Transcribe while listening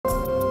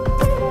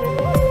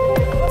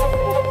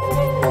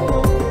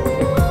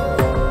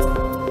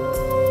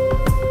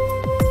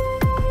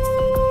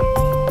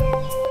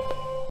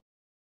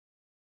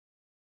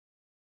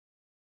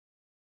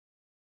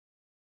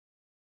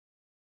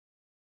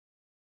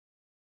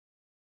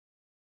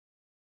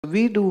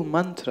we do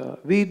mantra,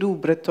 we do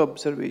breath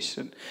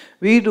observation,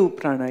 we do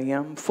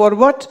pranayam. For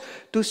what?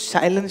 To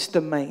silence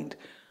the mind.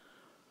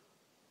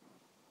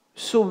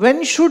 So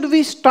when should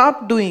we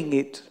stop doing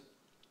it?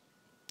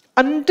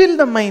 Until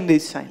the mind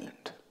is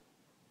silent.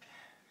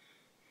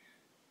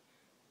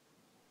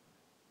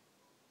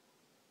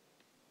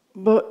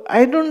 But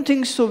I don't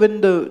think so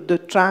when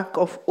the track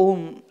of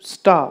Om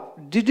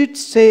stopped. Did it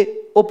say,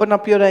 open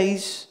up your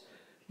eyes?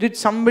 Did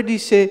somebody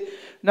say,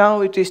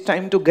 now it is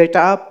time to get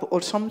up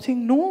or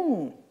something?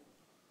 No.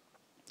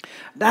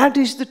 That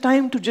is the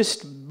time to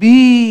just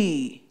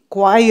be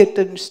quiet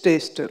and stay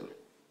still.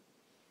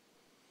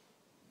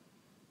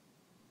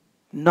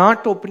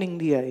 Not opening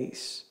the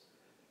eyes.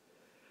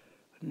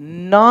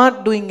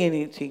 Not doing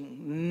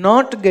anything.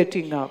 Not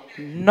getting up.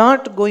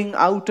 Not going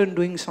out and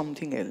doing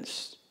something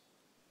else.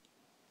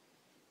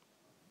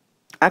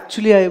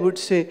 Actually, I would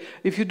say,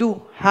 if you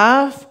do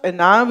half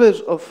an hour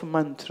of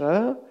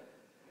mantra,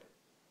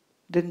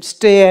 then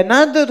stay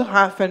another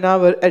half an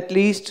hour at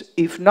least,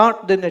 if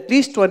not, then at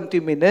least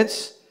 20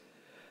 minutes,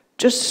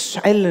 just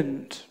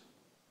silent.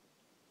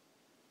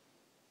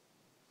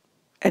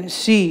 And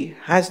see,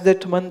 has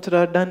that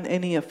mantra done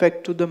any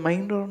effect to the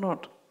mind or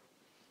not?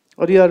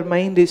 Or your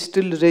mind is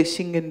still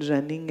racing and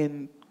running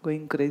and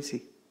going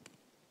crazy?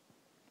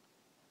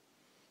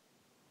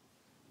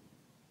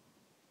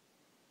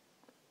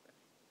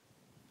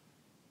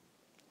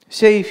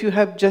 Say if you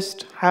have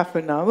just half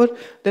an hour,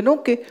 then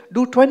okay,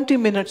 do 20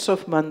 minutes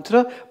of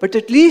mantra, but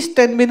at least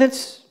 10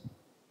 minutes.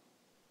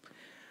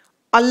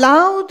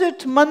 Allow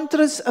that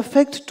mantra's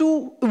effect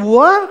to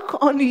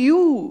work on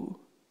you.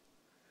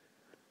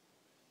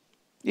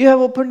 You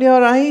have opened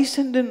your eyes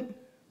and then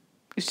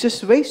it's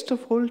just waste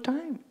of whole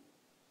time.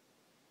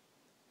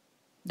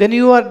 Then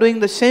you are doing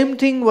the same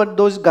thing what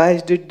those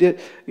guys did. They,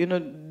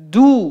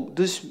 do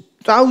this.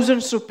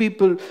 Thousands of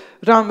people,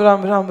 Ram,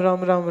 Ram, Ram,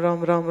 Ram, Ram,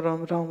 Ram, Ram,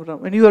 Ram, Ram,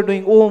 Ram. And you are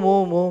doing Om,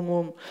 Om, Om,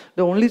 Om.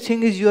 The only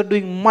thing is you are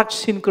doing much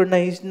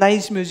synchronized,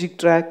 nice music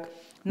track,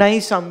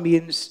 nice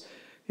ambience.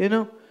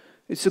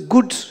 It's a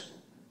good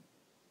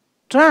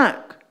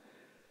track.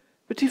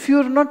 But if you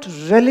are not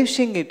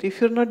relishing it,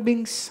 if you are not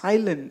being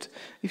silent,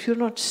 if you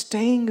are not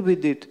staying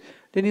with it,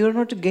 then you are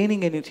not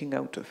gaining anything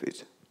out of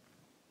it.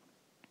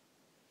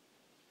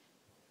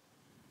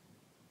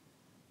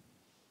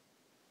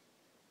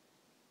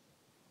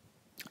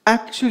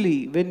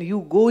 Actually, when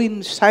you go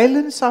in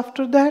silence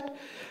after that,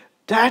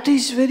 that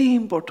is very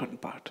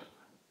important part.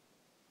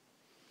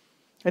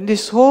 And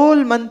this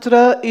whole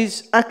mantra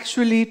is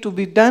actually to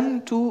be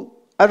done to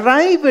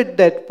arrive at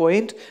that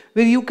point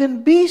where you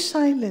can be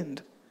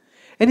silent.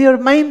 And your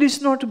mind is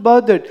not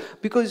bothered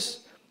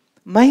because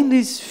mind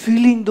is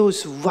feeling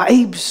those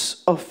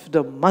vibes of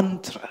the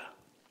mantra.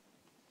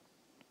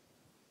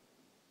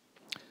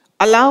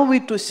 Allow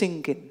it to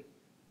sink in.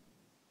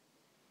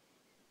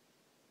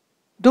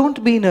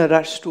 Don't be in a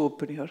rush to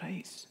open your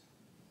eyes.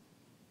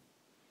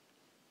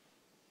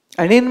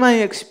 And in my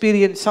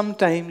experience,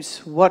 sometimes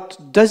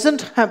what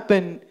doesn't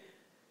happen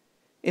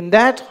in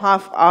that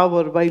half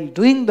hour while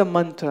doing the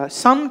mantra,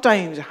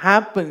 sometimes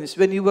happens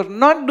when you are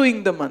not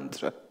doing the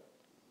mantra.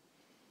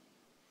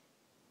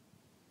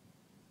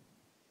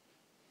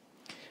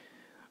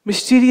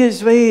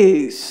 Mysterious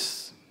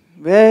ways,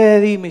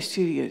 very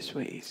mysterious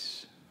ways.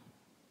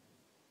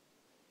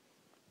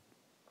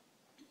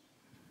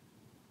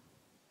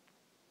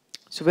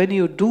 So when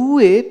you do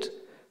it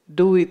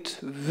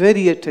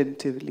very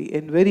attentively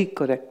and very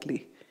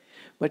correctly.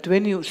 But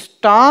when you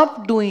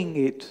stop doing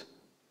it,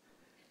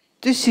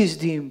 this is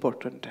the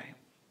important time.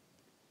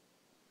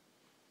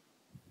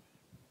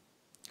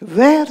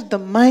 Where the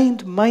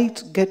mind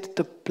might get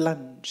the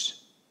plunge.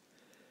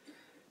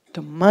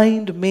 The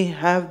mind may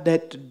have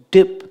that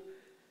dip.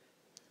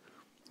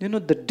 The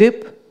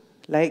dip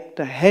like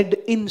the head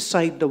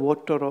inside the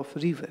water of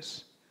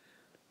rivers.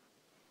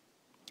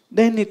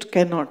 Then it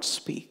cannot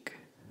speak.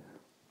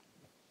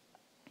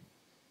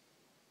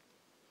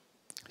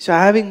 So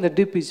having the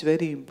dip is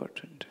very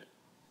important.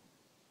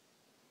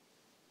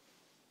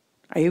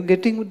 Are you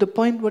getting with the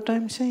point what I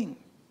am saying?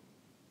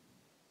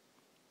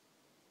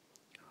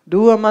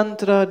 Do a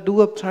mantra,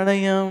 do a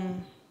pranayam,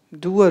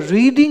 do a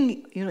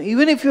reading,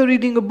 even if you are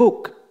reading a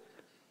book.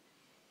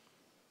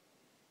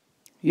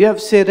 You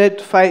have say read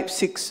 5,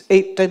 6,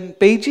 8, 10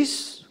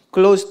 pages,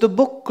 close the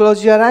book,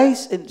 close your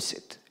eyes and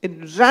sit.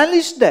 And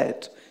relish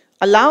that.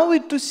 Allow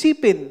it to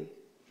seep in.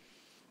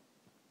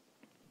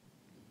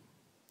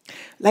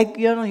 Like,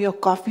 your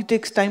coffee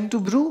takes time to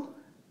brew.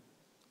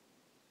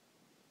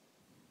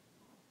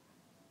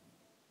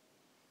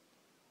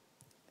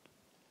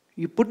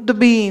 You put the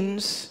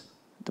beans,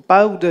 the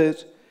powder,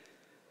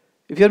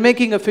 if you're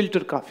making a filter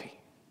coffee.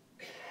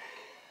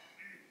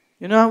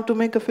 You know how to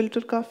make a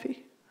filter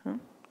coffee? Huh?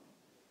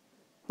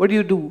 What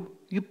do?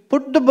 You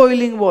put the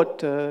boiling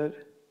water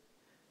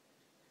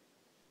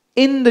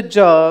in the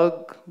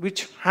jug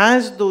which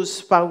has those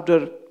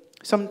powder.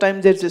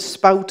 Sometimes there's a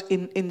spout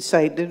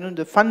inside,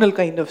 the funnel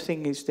kind of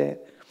thing is there.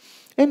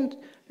 And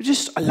you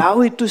just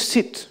allow it to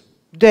sit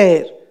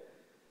there.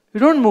 You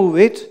don't move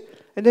it.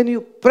 and then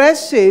you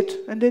press it,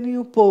 and then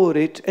you pour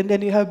it, and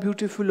then you have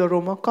beautiful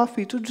aroma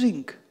coffee to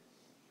drink.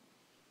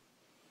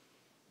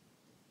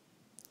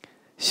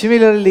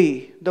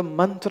 Similarly, the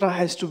mantra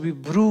has to be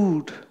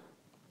brewed.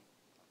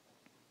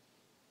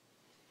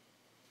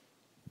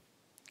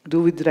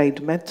 Do with the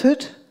right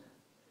method.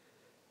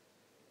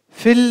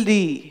 Fill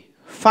the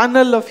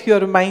funnel of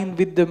your mind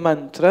with the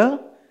mantra,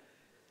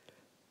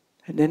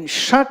 and then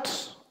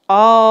shut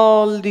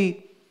all the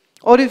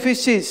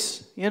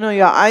orifices,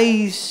 your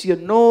eyes, your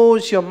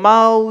nose, your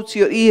mouth,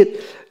 your ear.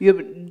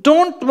 You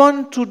don't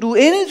want to do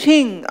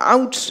anything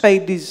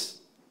outside these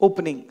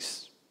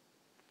openings.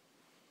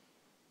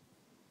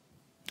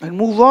 And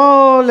move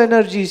all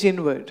energies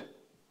inward.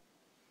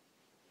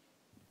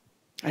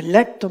 And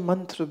let the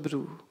mantra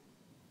brew.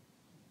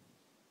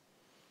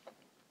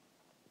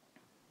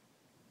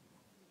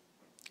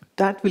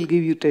 That will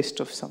give you taste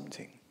of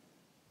something.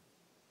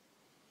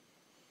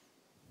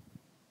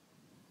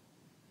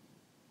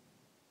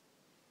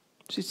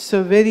 So it's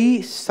a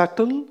very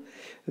subtle,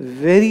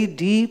 very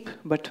deep,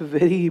 but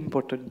very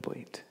important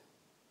point.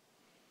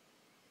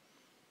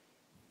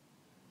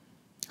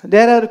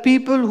 There are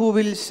people who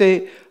will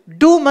say,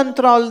 do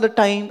mantra all the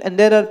time, and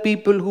there are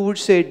people who would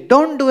say,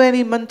 don't do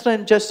any mantra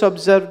and just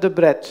observe the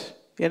breath.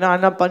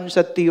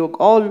 Anapanasati yoga,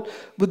 all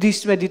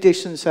Buddhist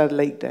meditations are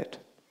like that.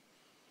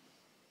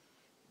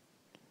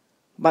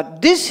 But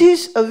this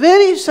is a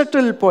very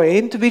subtle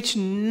point which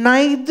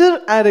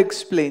neither are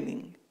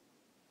explaining.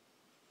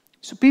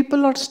 So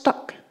people are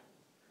stuck.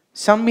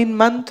 Some in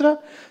mantra,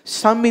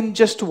 some in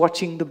just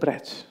watching the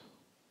breath.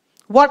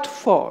 What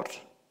for?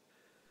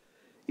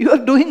 You are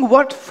doing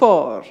what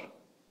for?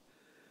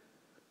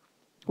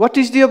 What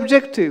is the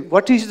objective?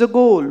 What is the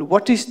goal?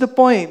 What is the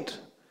point?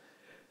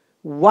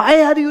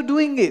 Why are you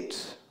doing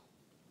it?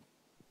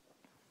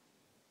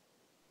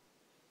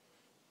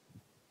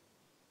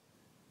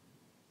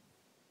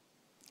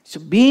 So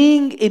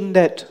being in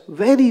that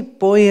very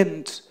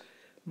poignant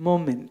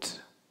moment,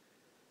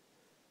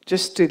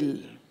 just still,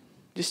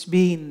 just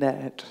be in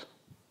that.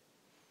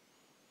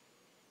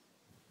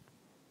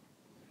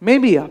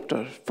 Maybe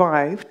after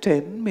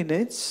 5-10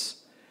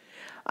 minutes,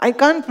 I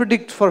can't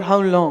predict for how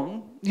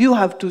long. You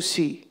have to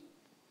see.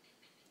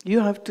 You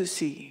have to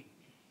see.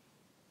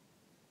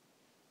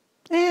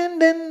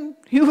 And then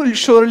you will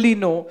surely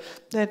know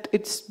that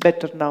it's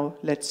better now.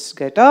 Let's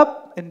get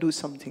up and do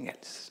something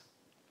else.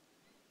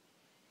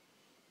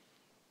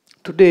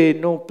 Today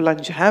no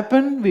plunge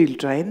happened. We'll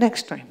try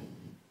next time.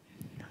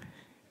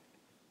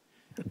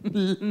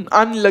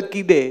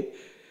 Unlucky day.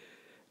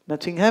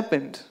 Nothing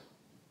happened.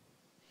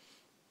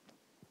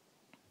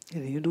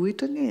 And then you do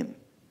it again.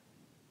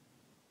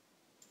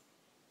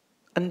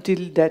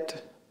 Until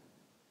that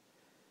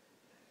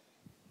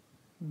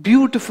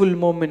beautiful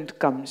moment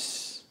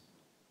comes,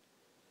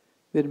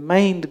 where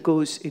mind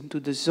goes into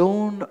the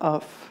zone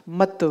of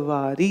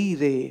matvari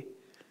re,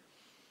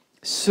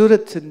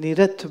 surat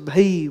nirat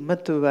bhai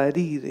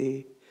matvari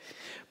re.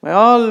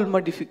 All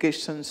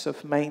modifications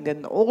of mind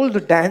and all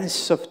the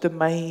dance of the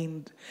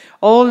mind,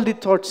 all the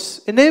thoughts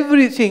and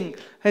everything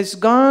has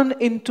gone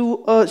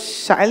into a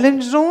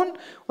silent zone,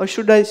 or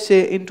should I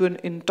say into an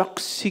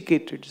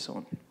intoxicated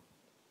zone.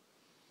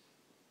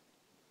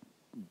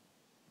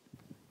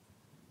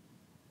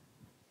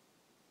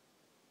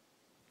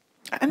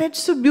 And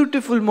it's a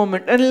beautiful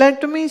moment. And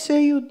let me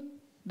say you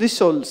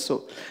this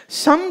also.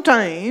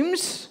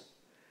 Sometimes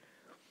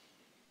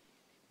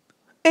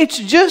it's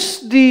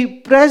just the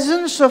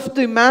presence of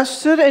the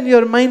master and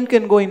your mind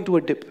can go into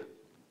a dip.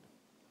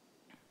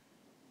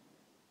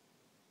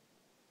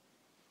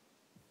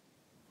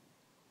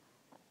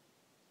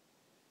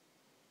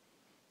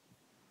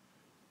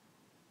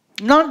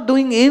 Not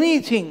doing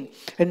anything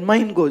and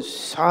mind goes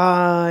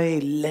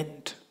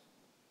silent.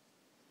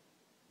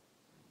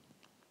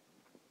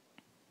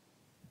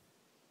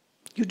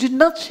 You did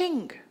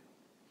nothing.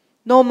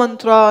 No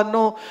mantra,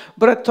 no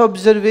breath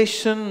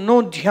observation,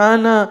 no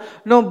dhyana,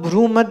 no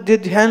bhrumadhya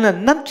dhyana,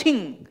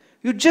 nothing.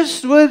 You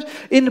just were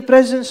in the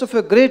presence of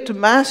a great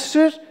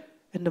master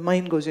and the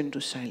mind goes into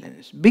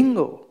silence.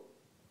 Bingo.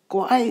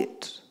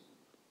 Quiet.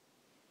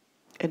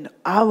 And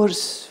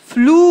hours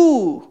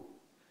flew.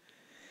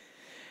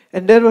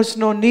 And there was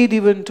no need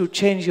even to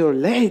change your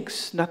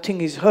legs.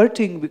 Nothing is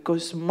hurting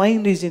because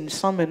mind is in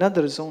some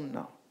another zone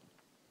now.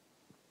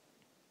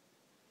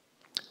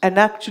 And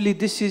actually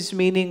this is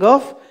meaning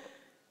of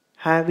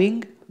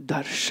having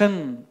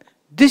darshan.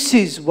 This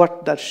is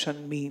what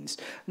darshan means.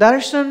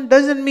 Darshan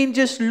doesn't mean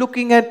just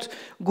looking at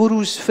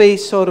Guru's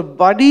face or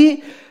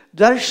body.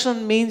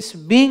 Darshan means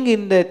being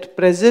in that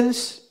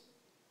presence,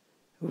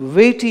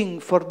 waiting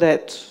for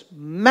that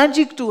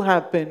magic to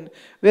happen,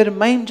 where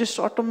mind just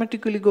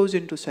automatically goes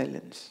into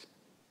silence.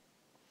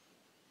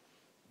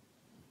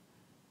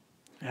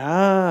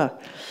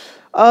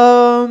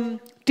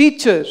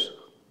 Teachers,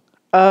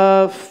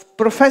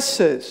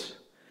 professors,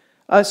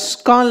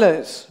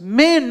 scholars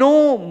may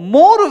know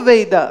more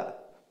Veda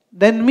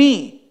than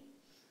me.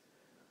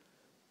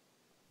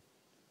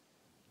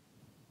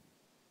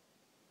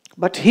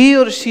 But he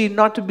or she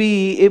not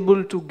be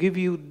able to give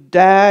you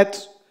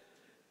that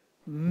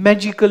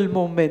magical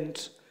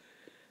moment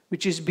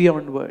which is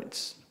beyond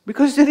words.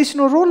 Because there is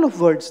no role of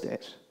words there.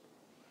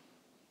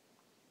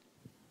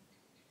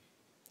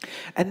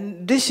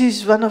 And this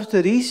is one of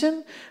the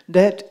reasons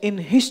that in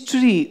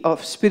history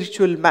of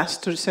spiritual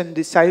masters and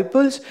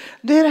disciples,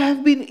 there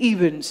have been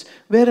events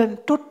where a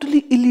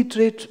totally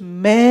illiterate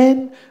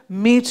man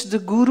meets the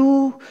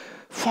Guru,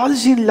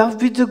 falls in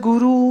love with the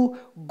Guru,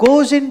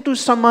 goes into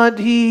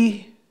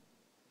samadhi,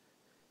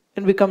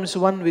 and becomes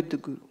one with the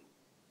Guru.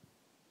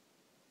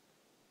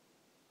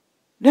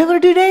 Never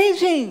did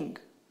anything.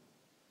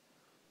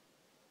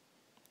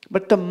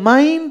 But the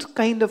mind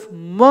kind of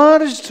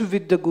merged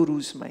with the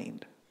Guru's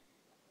mind.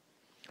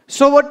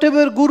 So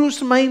whatever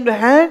Guru's mind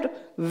had,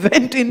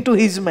 went into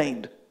his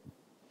mind.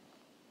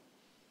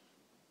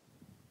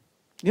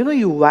 You know,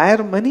 you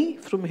wire money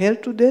from here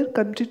to there,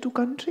 country to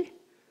country.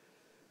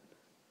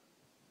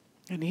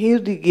 And here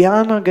the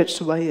jnana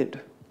gets wired.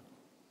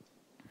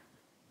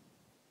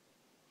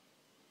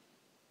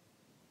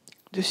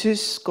 This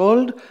is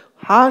called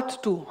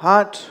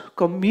heart-to-heart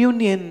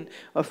communion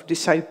of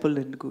disciple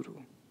and Guru.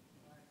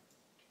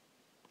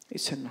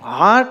 It's a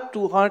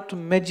heart-to-heart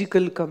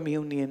magical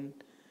communion.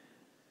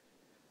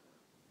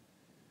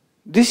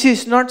 This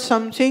is not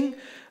something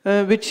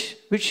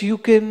which you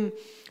can,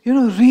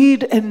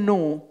 read and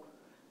know,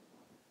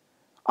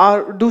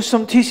 or do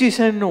some thesis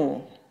and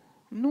know.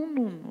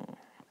 No.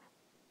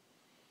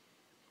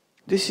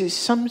 This is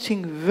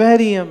something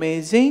very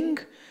amazing.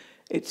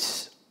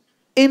 It's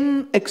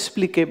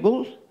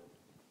inexplicable.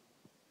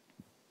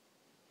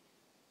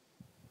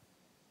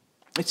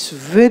 It's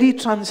very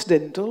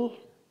transcendental.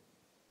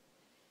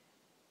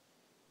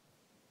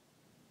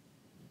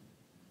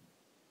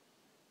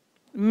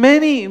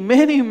 Many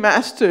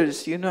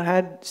masters,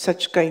 had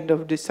such kind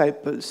of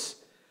disciples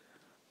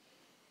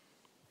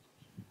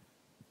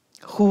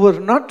who were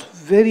not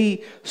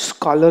very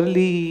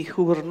scholarly,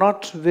 who were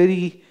not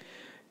very,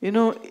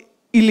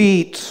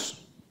 elite,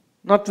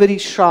 not very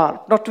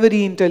sharp, not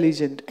very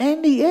intelligent.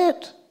 And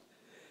yet,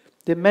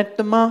 they met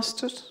the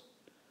master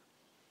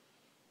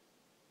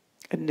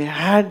and they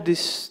had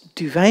this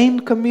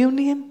divine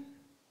communion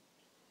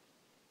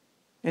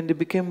and they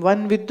became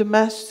one with the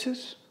master.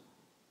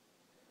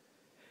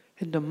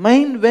 And the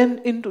mind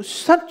went into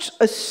such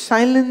a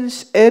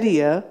silence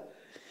area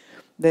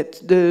that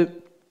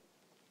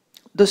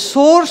the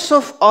source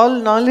of all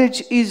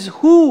knowledge is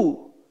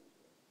who?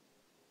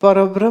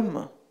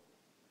 Parabrahma.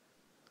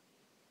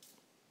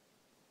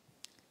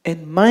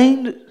 And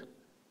mind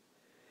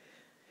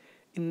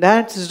in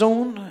that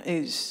zone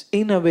is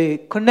in a way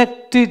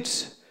connected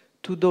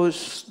to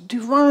those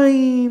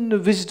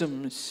divine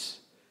wisdoms.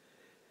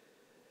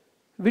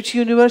 Which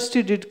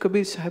university did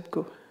Kabir Sahib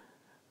go?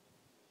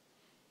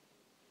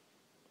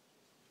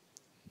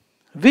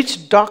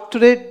 Which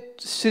doctorate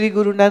Sri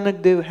Guru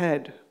Nanak Dev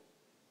had?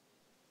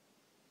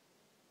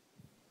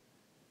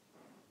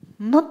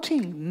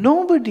 Nothing.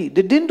 Nobody.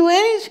 They didn't do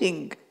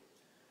anything.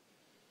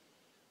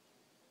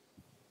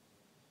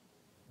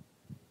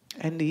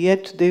 And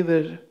yet they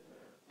were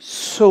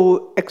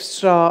so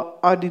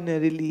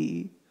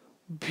extraordinarily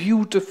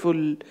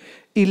beautiful,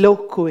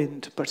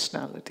 eloquent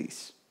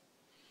personalities.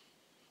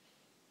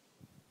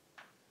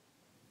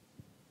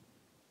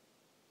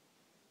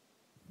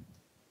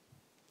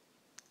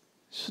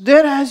 So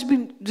there has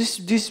been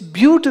this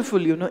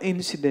beautiful,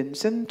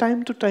 incidents, and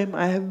time to time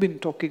I have been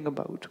talking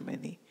about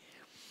many.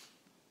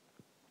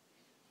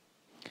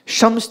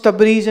 Shams,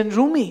 Tabriz and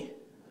Rumi,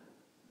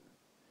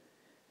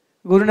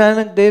 Guru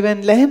Nanak Dev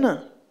and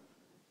Lehna,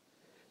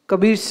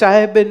 Kabir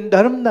Sahib and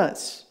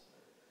Dharamdas,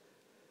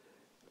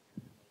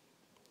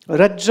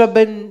 Rajab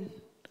and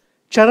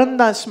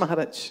Charandas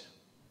Maharaj,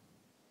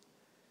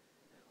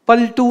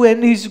 Paltu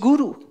and his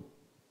Guru.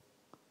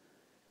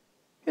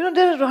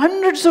 There are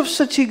hundreds of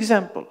such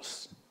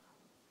examples.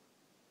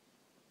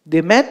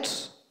 They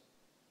met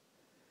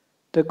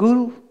the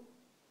Guru,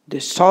 they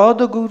saw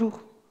the Guru,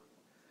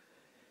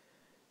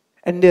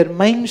 and their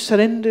mind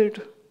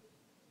surrendered,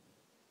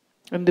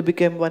 and they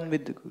became one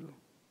with the Guru.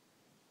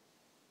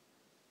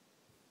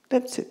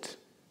 That's it.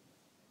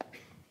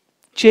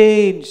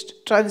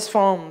 Changed,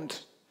 transformed.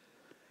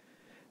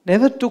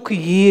 Never took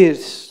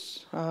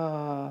years.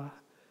 Happened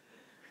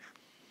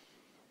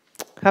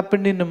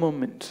in a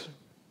moment.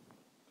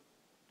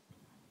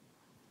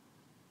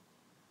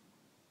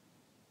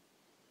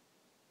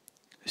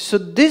 So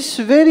this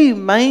very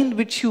mind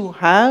which you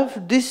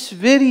have, this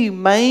very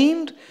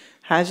mind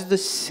has the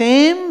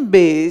same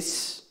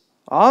base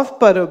of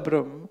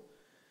Parabrahm,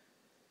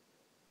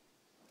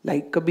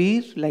 like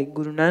Kabir, like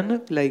Guru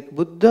Nanak, like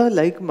Buddha,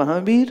 like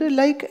Mahavir,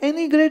 like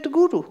any great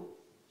Guru.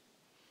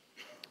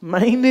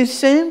 Mind is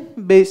same,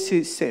 base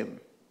is same.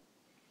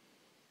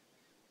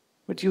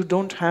 But you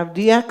don't have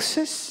the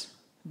access.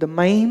 The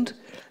mind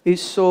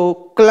is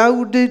so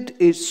clouded,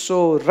 is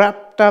so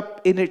wrapped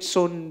up in its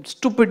own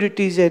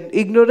stupidities and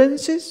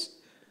ignorances.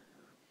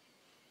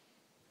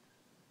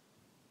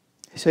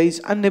 So he's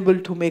unable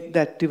to make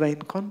that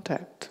divine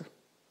contact.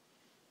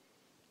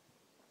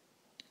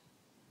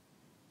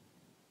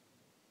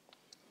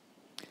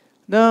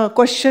 The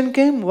question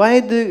came,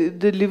 why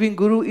the living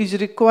guru is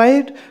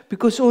required?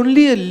 Because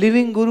only a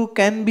living guru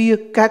can be a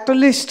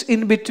catalyst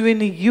in between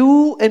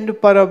you and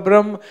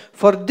Parabrahm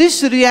for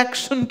this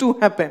reaction to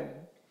happen.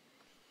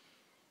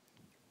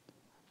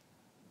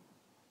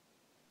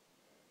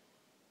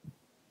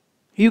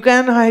 You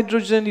can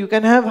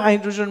have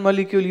hydrogen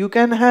molecule, you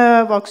can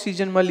have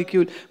oxygen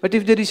molecule, but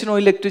if there is no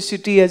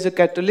electricity as a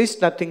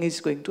catalyst, nothing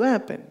is going to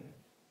happen.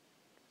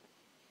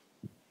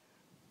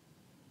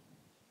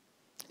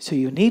 So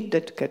you need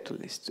that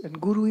catalyst, and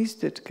Guru is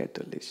that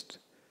catalyst.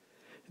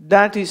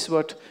 That is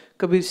what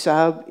Kabir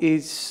Sahib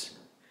is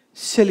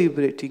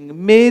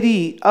celebrating.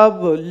 Meri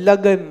ab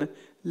lagan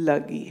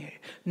lagi hai.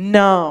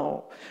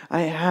 Now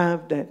I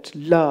have that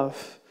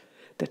love,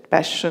 that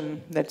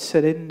passion, that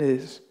surrender.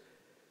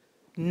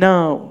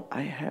 Now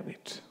I have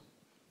it.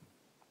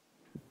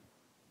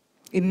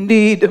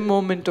 Indeed, a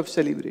moment of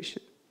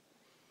celebration.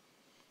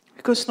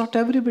 Because not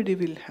everybody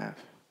will have.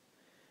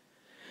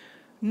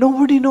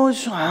 Nobody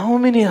knows how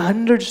many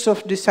hundreds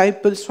of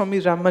disciples Swami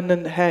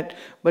Ramanand had,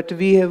 but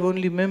we have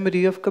only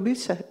memory of Kabir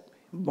Sahib,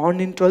 born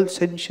in 12th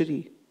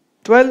century.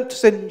 12th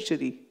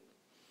century.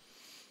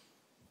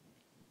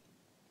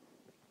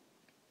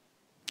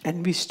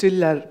 And we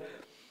still are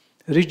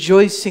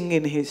rejoicing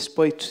in his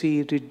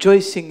poetry,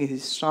 rejoicing in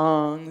his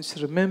songs,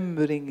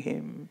 remembering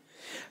him,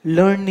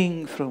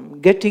 learning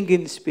from, getting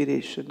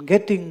inspiration,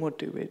 getting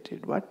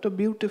motivated. What a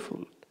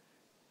beautiful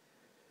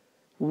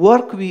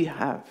work we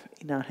have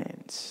in our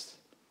hands.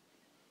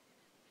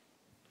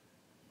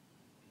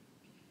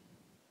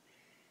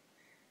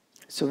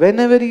 So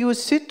whenever you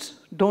sit,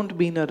 don't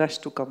be in a rush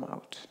to come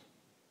out.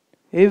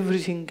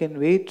 Everything can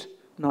wait,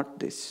 not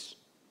this.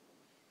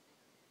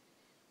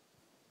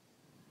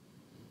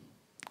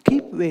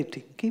 Keep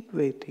waiting, keep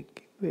waiting,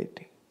 keep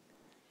waiting.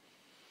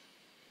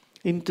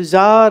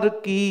 इंतजार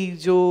की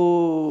जो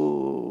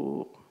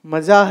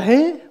मजा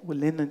है वो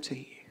लेना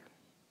चाहिए.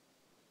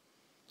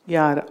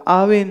 यार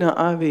आवे ना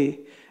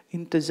आवे,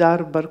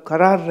 इंतजार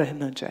बरकरार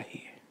रहना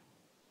चाहिए.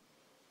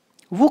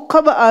 वो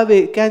कब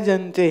आवे क्या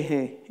जानते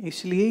हैं,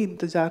 इसलिए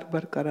इंतजार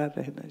बरकरार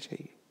रहना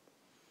चाहिए.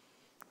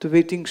 The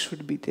waiting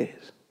should be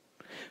there.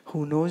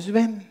 Who knows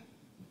when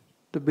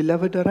the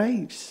beloved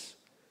arrives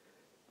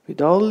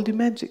with all the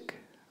magic.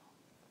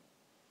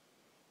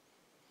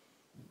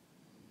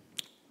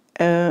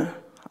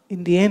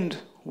 In the end,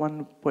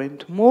 one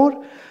point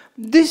more.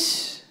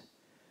 These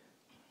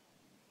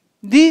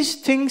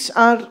things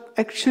are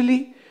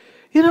actually,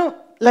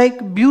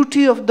 like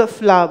beauty of the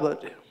flower.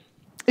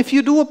 If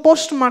you do a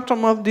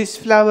postmortem of this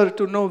flower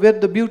to know where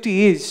the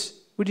beauty is,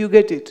 would you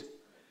get it?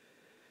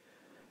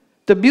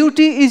 The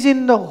beauty is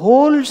in the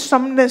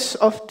wholesomeness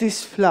of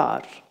this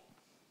flower.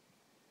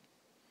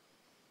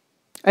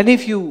 And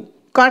if you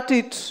cut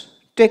it,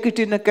 take it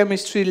in a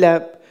chemistry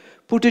lab,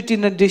 put it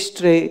in a dish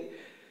tray,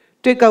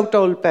 take out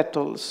all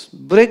petals,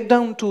 break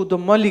down to the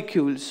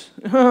molecules,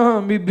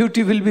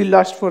 beauty will be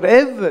lost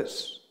forever.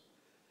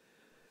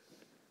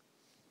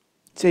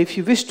 So if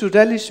you wish to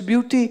relish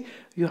beauty,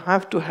 you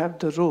have to have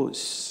the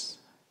rose.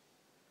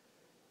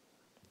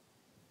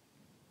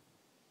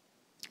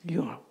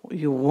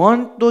 You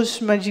want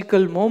those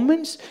magical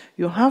moments,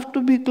 you have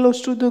to be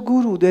close to the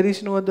Guru. There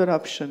is no other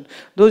option.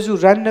 Those who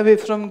run away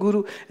from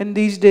Guru, and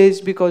these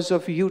days because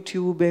of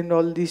YouTube and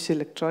all these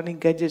electronic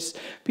gadgets,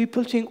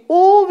 people think,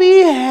 oh, we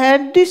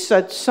had this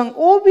Satsang,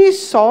 oh, we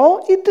saw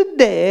it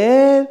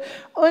there,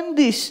 on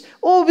this,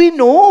 oh, we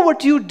know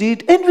what you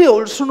did, and we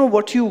also know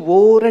what you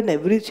wore and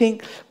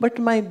everything. But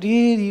my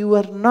dear, you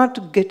are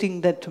not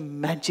getting that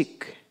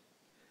magic.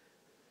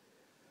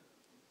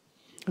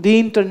 The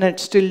internet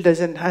still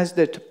has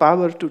that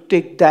power to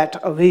take that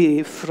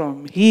away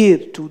from here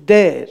to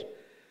there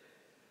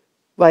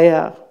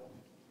via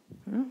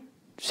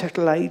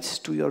satellites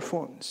to your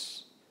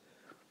phones.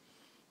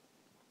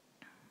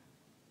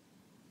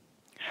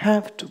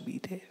 Have to be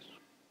there.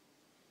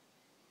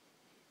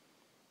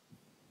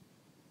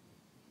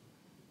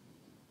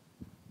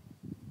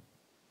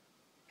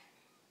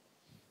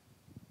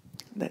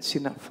 That's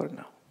enough for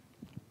now.